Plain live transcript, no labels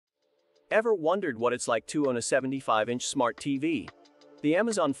Ever wondered what it's like to own a 75-inch smart TV? The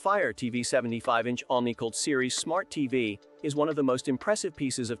Amazon Fire TV 75-inch Omni-Cult Series Smart TV is one of the most impressive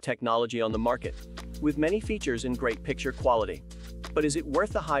pieces of technology on the market, with many features and great picture quality. But is it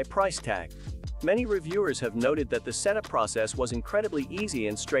worth the high price tag? Many reviewers have noted that the setup process was incredibly easy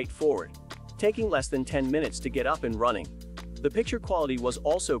and straightforward, taking less than 10 minutes to get up and running. The picture quality was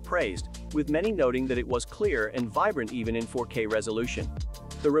also praised, with many noting that it was clear and vibrant even in 4K resolution.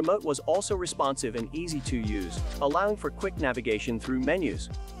 The remote was also responsive and easy to use, allowing for quick navigation through menus.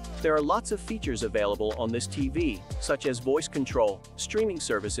 There are lots of features available on this TV, such as voice control, streaming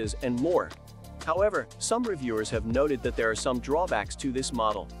services, and more. However, some reviewers have noted that there are some drawbacks to this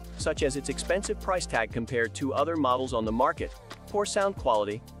model, such as its expensive price tag compared to other models on the market, poor sound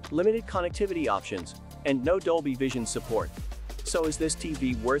quality, limited connectivity options, and no Dolby Vision support. So is this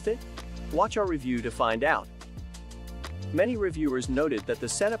TV worth it? Watch our review to find out. Many reviewers noted that the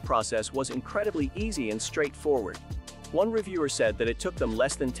setup process was incredibly easy and straightforward. One reviewer said that it took them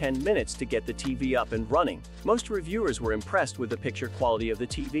less than 10 minutes to get the TV up and running. Most reviewers were impressed with the picture quality of the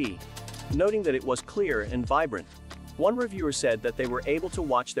TV, noting that it was clear and vibrant. One reviewer said that they were able to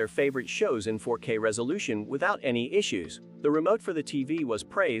watch their favorite shows in 4K resolution without any issues. The remote for the TV was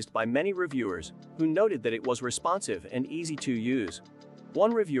praised by many reviewers, who noted that it was responsive and easy to use.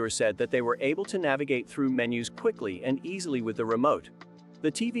 One reviewer said that they were able to navigate through menus quickly and easily with the remote.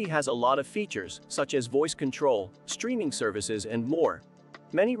 The TV has a lot of features, such as voice control, streaming services, and more.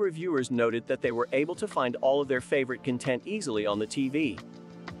 Many reviewers noted that they were able to find all of their favorite content easily on the TV.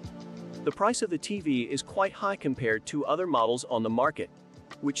 The price of the TV is quite high compared to other models on the market,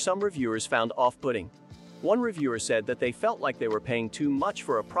 which some reviewers found off-putting. One reviewer said that they felt like they were paying too much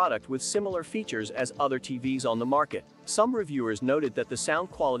for a product with similar features as other TVs on the market. Some reviewers noted that the sound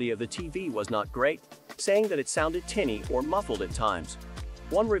quality of the TV was not great, saying that it sounded tinny or muffled at times.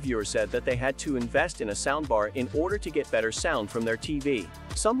 One reviewer said that they had to invest in a soundbar in order to get better sound from their TV.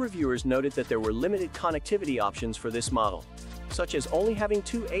 Some reviewers noted that there were limited connectivity options for this model, such as only having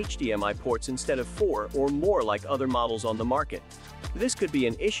 2 HDMI ports instead of 4 or more like other models on the market. This could be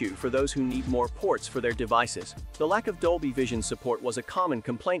an issue for those who need more ports for their devices. The lack of Dolby Vision support was a common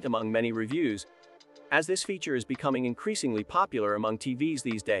complaint among many reviews, as this feature is becoming increasingly popular among TVs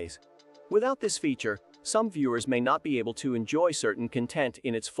these days. Without this feature, some viewers may not be able to enjoy certain content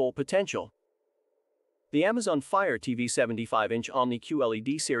in its full potential. The Amazon Fire TV 75-inch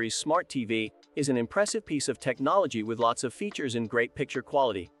Omni-QLED Series Smart TV is an impressive piece of technology with lots of features and great picture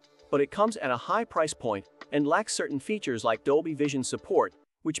quality, but it comes at a high price point and lacks certain features like Dolby Vision support,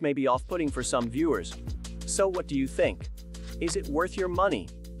 which may be off-putting for some viewers. So what do you think? Is it worth your money?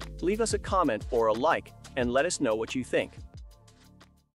 Leave us a comment or a like, and let us know what you think.